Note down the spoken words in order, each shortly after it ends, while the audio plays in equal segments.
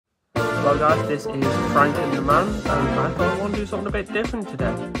Well guys, this is Frank and the Man, and I thought I want to do something a bit different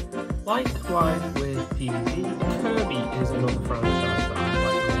today. Likewise with PvP, Kirby is another franchise that I'd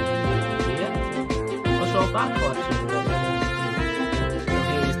like to review here. I'll show off that collection today. So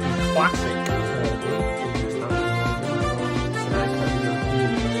here is the classic Kirby. This is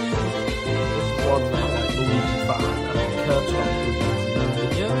one that I like Luigi fan and Kirby from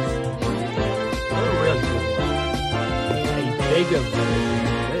videos. A really good one. It's a bigger version.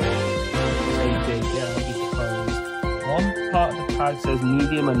 One part of the tag says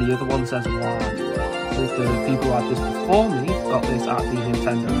medium and the other one says large. So the people who had this before me got this at the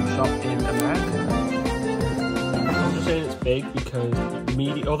Nintendo shop in America. I'm just saying it's big because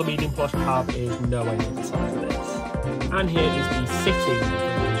all the medium plush have is nowhere near the size of this. And here is the sitting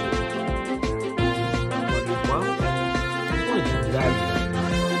version. As well. This one is very, very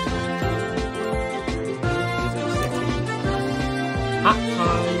nice. This is sitting. Hat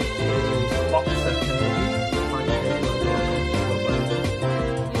time is waltz.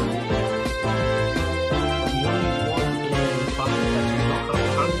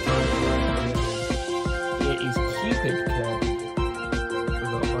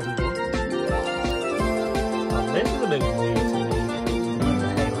 This is a bit weird to me.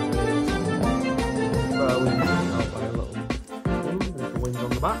 But we can help by a little thing with the wings on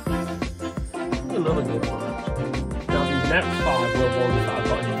the back. Another good one actually. Now these next 5 were ones that I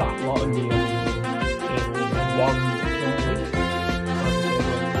got in that lot of new in one Kirby.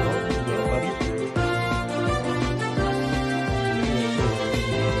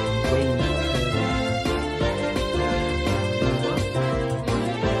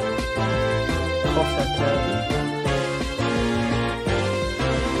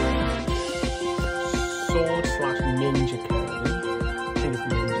 Ninja Kirby. I think it's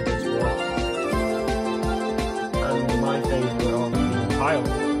Ninja this one. And my favourite of the pile,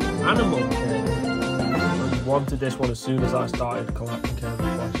 Animal Kirby. I wanted this one as soon as I started collecting Kirby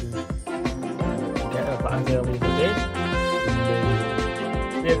plushes. Get it as early as I did.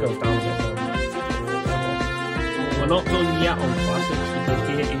 Here goes down a bit. We're not done yet on classics because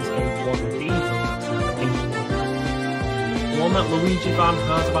here is a one of these on that side, the pink one. One that Luigi fan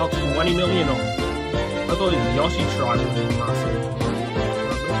has about 20 million of. I thought his Yoshi tribe was massive.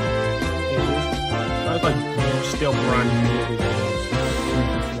 That was like still brand new.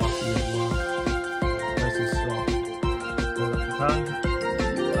 Super floppy as well. Nice and soft.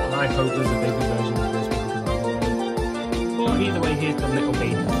 And I hope there's a bigger version of this one. But either way, here's the little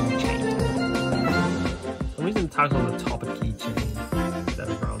baby keychain. For some reason the tag's on the top of the keychain instead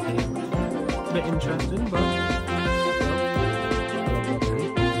of around here, which is a bit interesting, but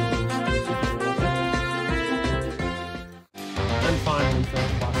finally for the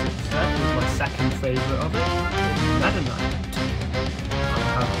classic set is my second favourite of it, Meta Knight. I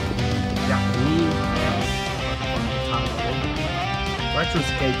have the Japanese Retro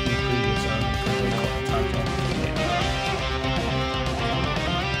Escape from the previous because they got the tag off.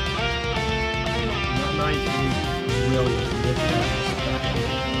 Meta Knight is really special.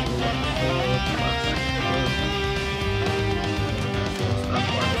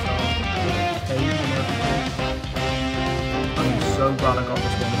 I'm so glad I got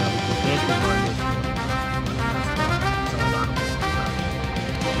this one now because here's the one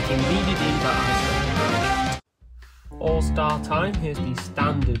it's immediately that I All-Star Time, here's the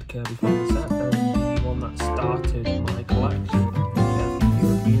standard Kirby from the set, and the one that started my collection.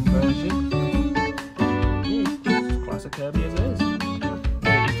 Here's the European version. It's classic Kirby as it is. It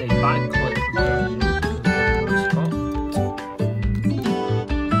is a backclip version.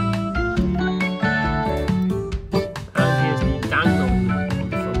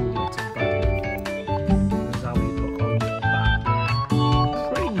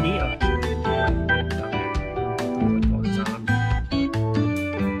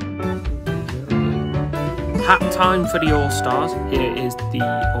 Hat time for the All-Stars. Here is the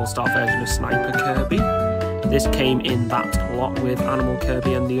All-Star version of Sniper Kirby. This came in that lot with Animal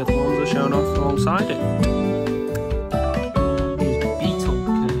Kirby and the other ones are shown off alongside it. Here's Beetle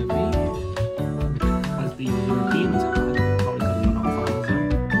Kirby. As the European tag, probably because you're not fans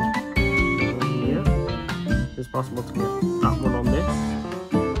of here. It's possible to get that one on this.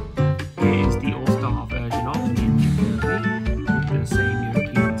 Here is the All-Star version of Ninja Kirby with the same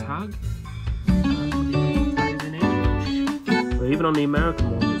European tag. Even on the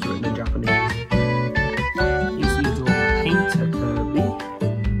American one, it's written in Japanese. You see the Painter Kirby.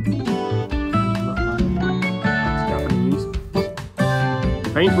 It's Japanese. The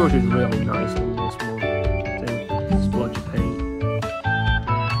paintbrush is really nice in this one. It's splodge of paint.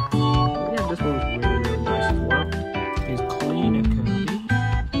 Yeah, this one's really, really nice as well. Here's Cleaner Kirby.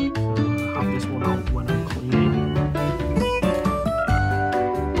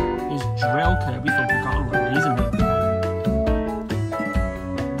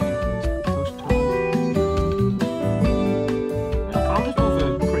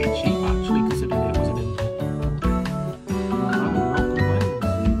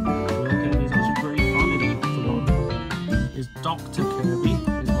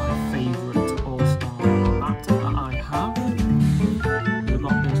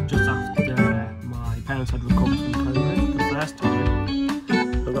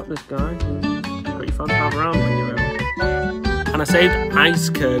 this guy. He's pretty fun to have around when you're ill. And I saved Ice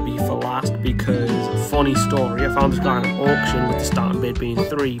Kirby for last because, funny story, I found this guy at an auction with the starting bid being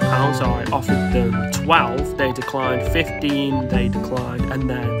 £3, so I offered them 12, they declined, 15, they declined, and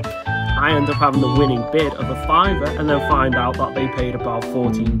then I end up having the winning bid of a £5 and then find out that they paid about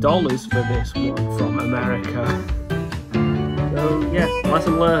 $14 for this one from America. So yeah,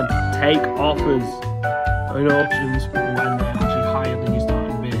 lesson learned, take offers in auctions when they're actually higher than your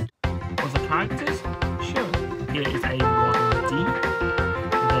starting bid. Other characters? Sure. Here is a Waddle D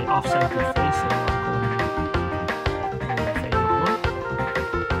with a off-centered face, so I'm calling it my favourite one.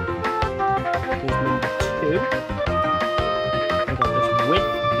 Here's number 2. I got this with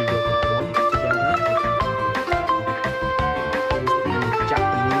the other one together. Here's the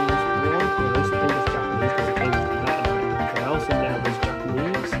Japanese one. Well, at least I think it's Japanese because it came with that and everything else, and now there's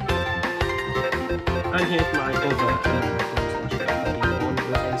Japanese. And here's my other American/Japanese one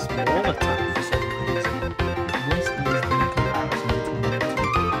with a smaller tag for some reason. This is the comparison between the two.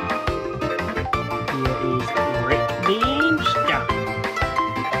 Here is Rick Bean Scout.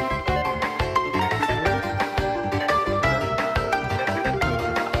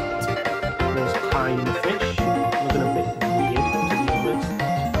 There's Kind of Fish, looking a bit weird to be honest.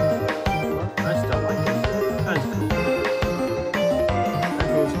 But I still like it. That's cool. And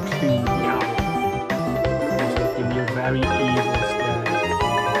here's Kirby. Give me a very evil stare.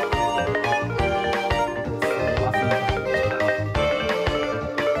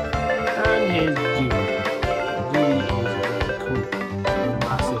 And here's Dewey. Dewey is really cool.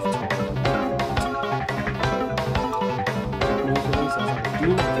 Massive top. Japanese release, I do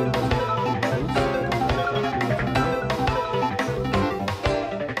not think there's a release.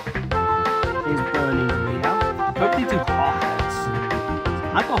 Here's Burning Leo. Hope they do Hothead soon.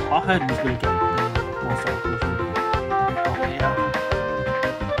 I thought Hothead was going to get more cycles.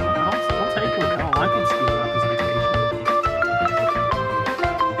 I'll take it. I like his skill representation.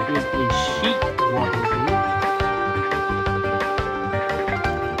 Here's a sheep Waddle.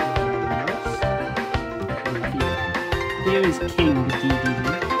 Here is King DDD.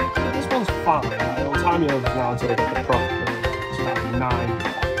 This one's fine. It'll time me over now until I get the prop. It's about 9.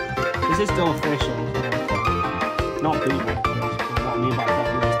 This is still official. Not bootleg, but what I mean by that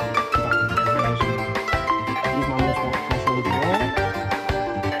is the version. Use my most want pressure with the wall.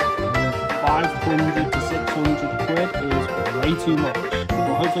 500 to 600 quid is way too much.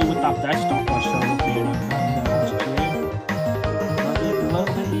 But hopefully with that desktop I showed up being a last year, might be a little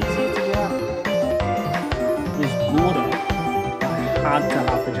bit easier to get. This Gordon, I had to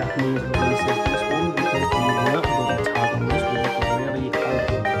have the Japanese releases this one because the workable tag on this one really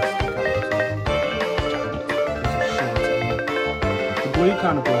helping us stick out as Japanese. This is short. The blue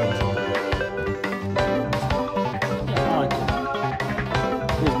kind of blends in. Yeah, I like it.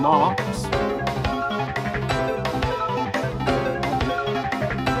 Here's Marks.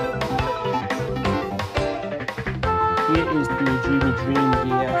 Here is the Dreamy Dream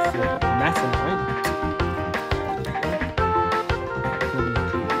gear for Meta Knight.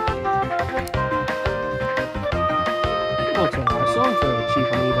 Looks alright. I saw him for cheap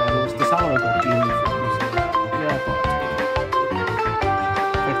on eBay and it was the salary I got Genie for him, so yeah, I thought I'd take it.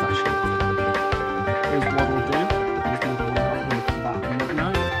 If that shit. Here's Waddle Do. He's the other one I got with that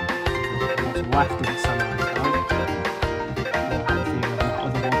midnight. What's left of the samurai time. I have a feeling that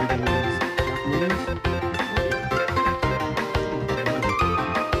other Waddle Do is Japanese.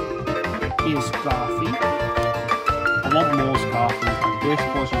 Here's Scarfy. I want more Scarfies. Like this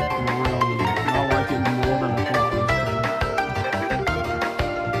plush is brilliant. I like it more than I thought it was going to.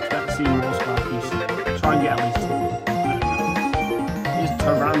 Expect to see more Scarfies. Try and get at least 2. Here's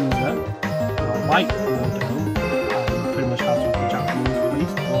Taranza. I like Gordo. Pretty much has what the Japanese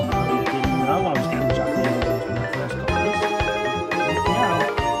released, but I didn't know I was getting the Japanese release when I first got this. Yeah,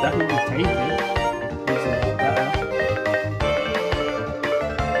 I'll definitely take it. Makes it a lot better.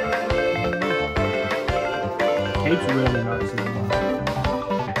 Cape's really nice as well.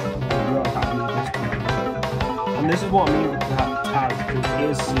 I'm really happy with this one. And this is what I mean with that tag, because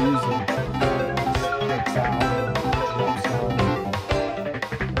here's Susie. Sticks out, drops out.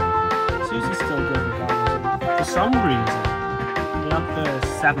 Susie's still good regardless. For some reason, we had the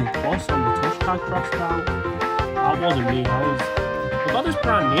 7 Plus on the touch tag crossed out. That wasn't me. I got this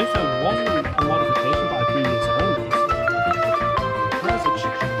brand new, so it wasn't a modification by a previous owner. Where's the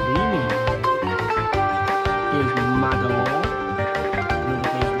Chicharrini? Here's Magalore. Another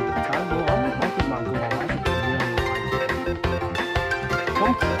case with the tag. Well, I'm not with Magalore. I actually really like it.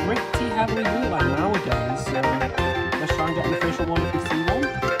 Gone pretty heavily bootleg nowadays, so let's try and get an official one if we see one.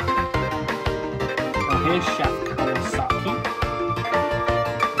 Now here's Chef Kawasaki.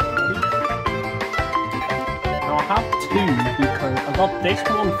 two because I got this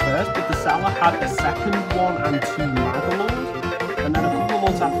one first, but the seller had a second one and two Magalons. And then a couple of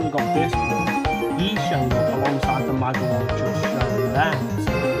months after I got this one, he showed up alongside the Magalon just showing them.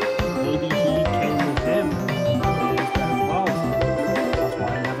 So maybe he came with him and it is very well. So that's why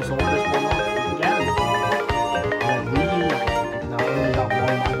I never saw this one off again. They're reunited. Now only that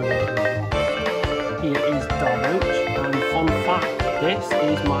one Magalon. Here is deluxe, and fun fact, this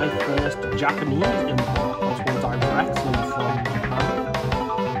is my first Japanese import. That's one directly from Japan.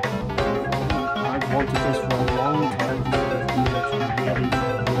 I've wanted this for a long time because it's really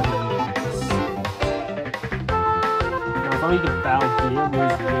nice. Now if only the bell here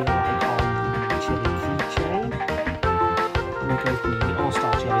was really like on the chili keychain, because the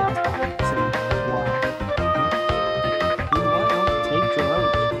All-Star chili has that same as well. Take your own.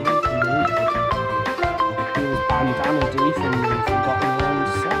 Here's Bandana D from the Forgotten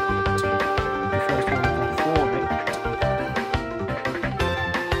Realms set. The first one I got for it.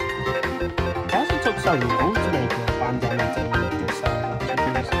 Why it took so long to make a Bandana D with this size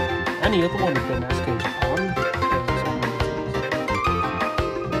actually? Because any other one would have been SK Japan.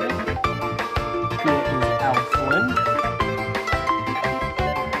 Here is Elflin.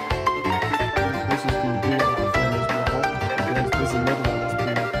 This is the real Elflin as well. Because there's another one that's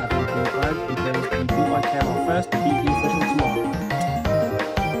been heavily bootleg because the bootleg came out first, the BB official tomorrow.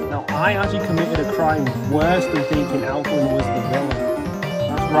 Now I actually committed a crime worse than thinking Elflin was the villain.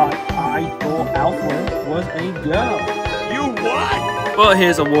 That's right, I thought Elflin was a girl. You what? But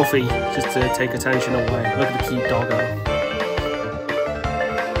here's a Wolfie, just to take attention away. Look at the cute doggo.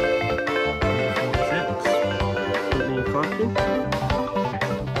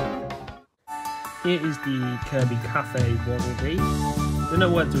 Here is the Kirby Cafe Waddle D. Don't know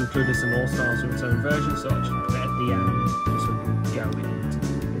whether to include this in All Stars or its own version, so I just put it at the end. This will go into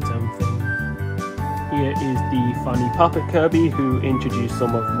its own thing. Here is the funny puppet Kirby, who introduced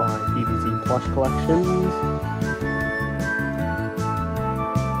some of my PVZ plush collections.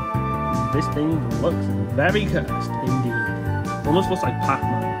 This thing looks very cursed indeed. Almost looks like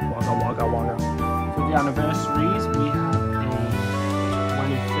Pac-Man. Wagga wagga wagga. For the anniversaries, we have a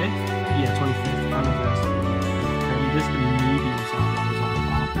 25th anniversary. And this is the medium size I was on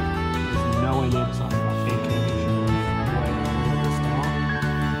about. There's nowhere near the size of that big edition way at the start.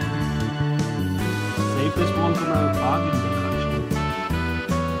 Save this one for my bargain bin actually.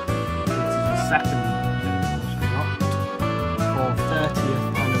 This is the second push I got. For 30th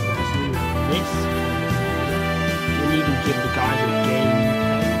anniversary of this. Didn't even give the guys a game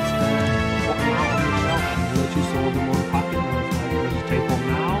to put them out on the shelf. I literally saw them on packet and I was like, let's take one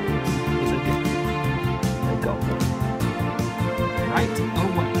now. Right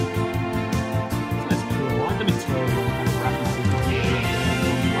away. Let's clear one. Let me throw it on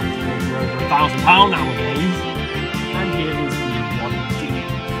 £1,000 nowadays. And here is the 1D.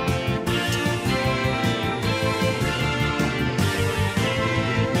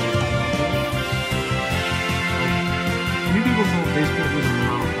 Few people thought this bit was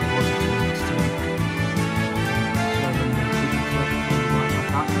out. It wasn't next to it.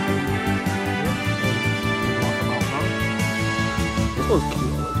 This one's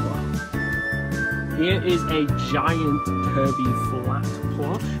cute as well. Here is a giant Kirby flat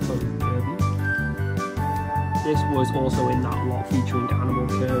plush of Kirby. This was also in that lot featuring Animal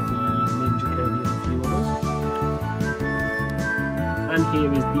Kirby, Ninja Kirby and a few others. And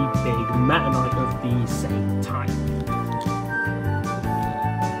here is the big Meta Knight of the same type.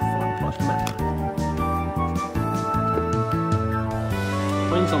 Flat plush Meta Knight.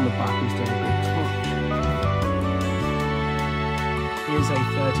 Wings on the back is still a good touch. Here's a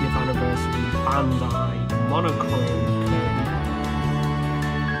 30th anniversary Bandai monochrome Kirby.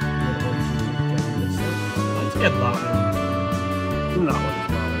 Let's get that one. And that one as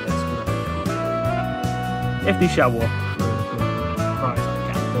well, I guess, for now. If they show up for a good price, I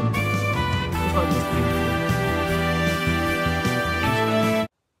get them. Just like this beautiful.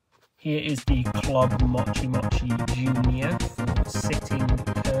 Here is the Club Mochi Mochi Junior for Sitting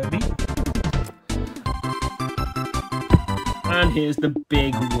Kirby. And here's the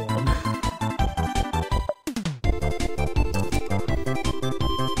big one.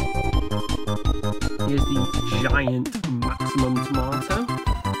 Here's the giant Maximum Tomato.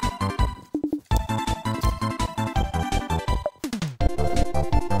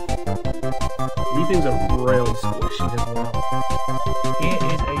 These things are really squishy as well. Here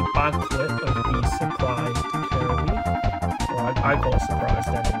is a bag clip of the surprised Kirby. Well, I call it surprised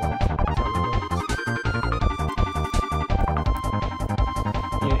anyway.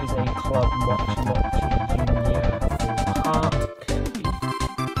 Here is a Club Mochi Mochi Junior full heart Kirby.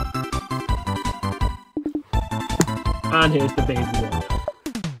 And here's the big one.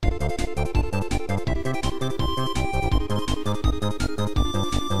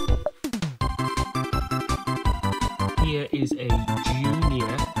 Here is a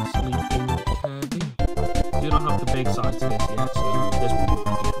junior sleeping Kirby. Do not have the big size to this yet, so this one will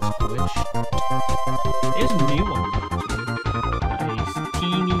be squished. Here's a new one actually. A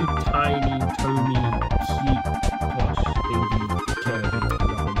teeny tiny Tony cute plush thingy Kirby.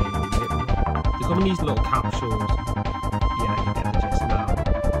 They come in these little capsules. Yeah, you get the gist now.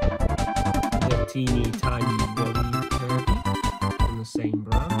 Little teeny tiny Waddle Kirby from the same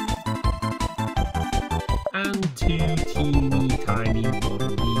brand. And two teeny tiny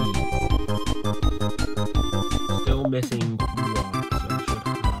Waddles. Still missing one, so I should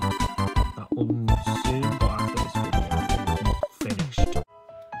have that one soon, but after this video it's finished.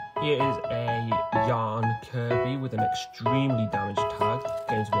 Here is a yarn Kirby with an extremely damaged tag.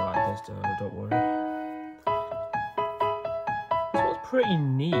 Games will be like this, so don't worry. This one's pretty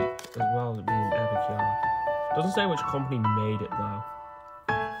neat as well as it being epic yarn. Doesn't say which company made it though.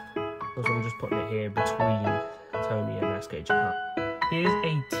 So I'm just putting it here between Tony and SK Japan. Here's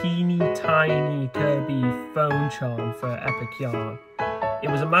a teeny tiny Kirby phone charm for Epic Yarn. It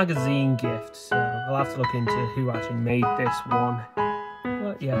was a magazine gift, so I'll have to look into who actually made this one.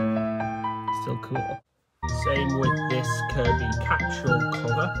 But yeah, still cool. Same with this Kirby capsule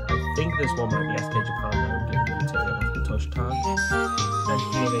cover. I think this one might be SK Japan though, given the material of the touch tag. And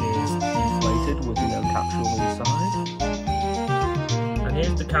here it is deflated with no capsule inside. And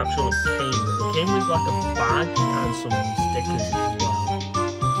here's the capsule it came with. It came with like a bag and some stickers as well.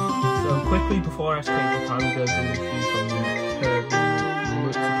 So quickly before SK Japan goes in the few from the Kirby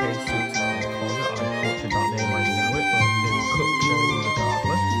Multi-Case Suits closet, I butchered that name, I know it, but it's cooked Kirby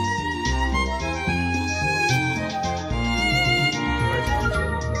regardless. Nice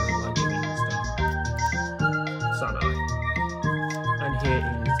detail up there, like it being a star. Sanai. And here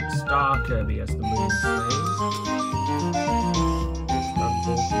is Star Kirby as the moon says.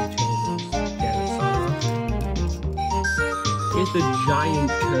 Here's the giant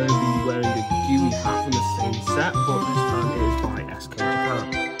Kirby wearing a Dewey hat from the same set, but this time it is by SK Japan.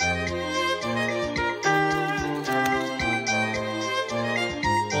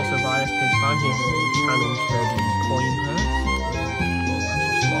 Also by SK Japan, here's a Canon Kirby coin purse. And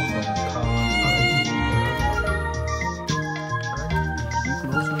you can also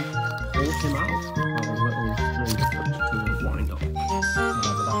pull him out on a little string attached to a wind up.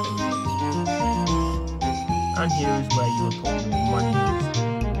 Whatever that thing is. And here is where you would put your money.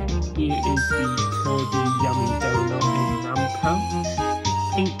 Here is the Kirby Yummy Donut in Namco.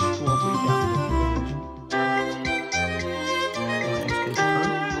 Pink strawberry donut version. SK Japan.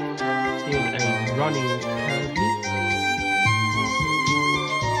 Here's a running Kirby.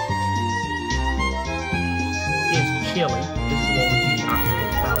 Here's Chili. This is what with the actual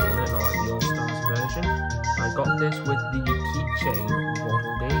bell on it, not like the All-Stars version. I got this with the keychain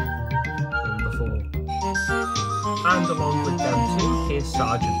Waddle from before. And along with them too, here's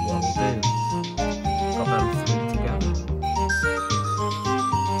Sergeant Waddle. Got them three together. So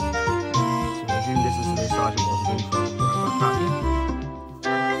I assume this is the Sergeant Waddle from Robot Packet.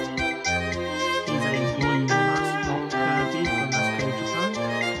 Here's a blue mascot Kirby from SK Japan.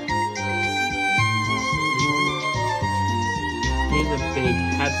 Here's a big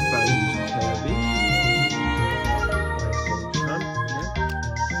headphones Kirby.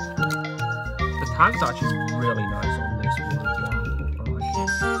 The tag's actually really nice on this one as well. I like it.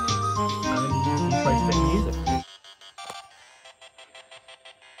 And he plays a bit of music.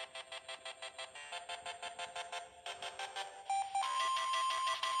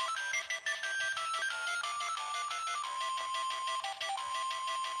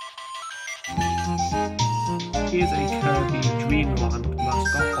 Here's a Kirby Dreamland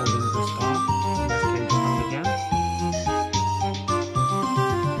mascot holding the star. In this case, Japan again.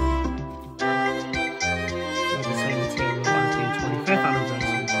 The same material as the 25th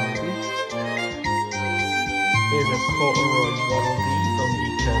anniversary Kirby. Here's a corduroy Waddle from the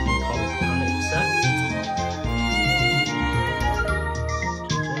Kirby Comic Planet set.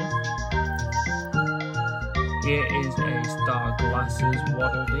 Here is a Star Glasses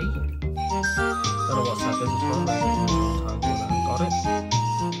Waddle Don't know what set this is from, but I got it.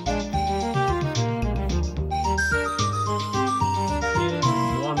 Here's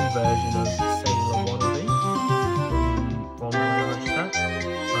one version of Sailor Waddle from the large set.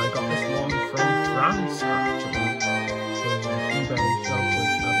 I got this one from France actually. There's an eBay shop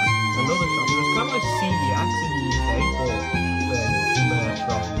which had like another shop. It was kind of like CDX in the UK, but the merch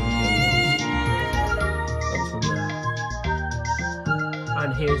rather than games.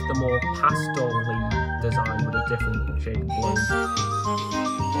 And here's the more pastel-y design with a different shape of balloon.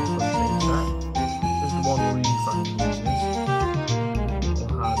 This is the one Refund uses, or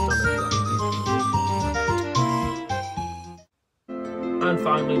has done a design. And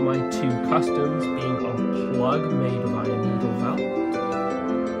finally, my two customs, being a plug made via needle felt.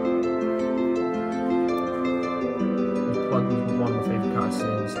 The plug was one of my favourite cards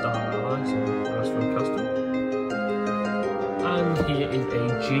in Star Allies, so that's for a custom. And here is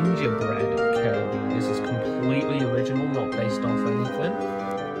a gingerbread Kirby. This is completely original, not based off anything.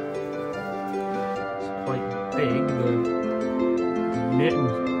 It's quite big. The knitting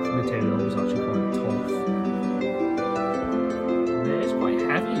material was actually quite tough. And it's quite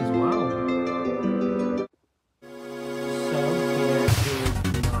heavy as well. So here is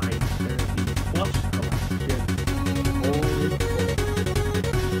my Kirby plush collection. All in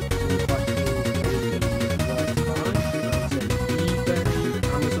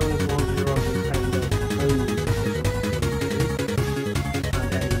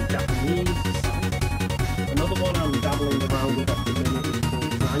Another one I'm dabbling around with at the minute is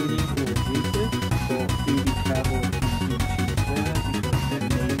called 90.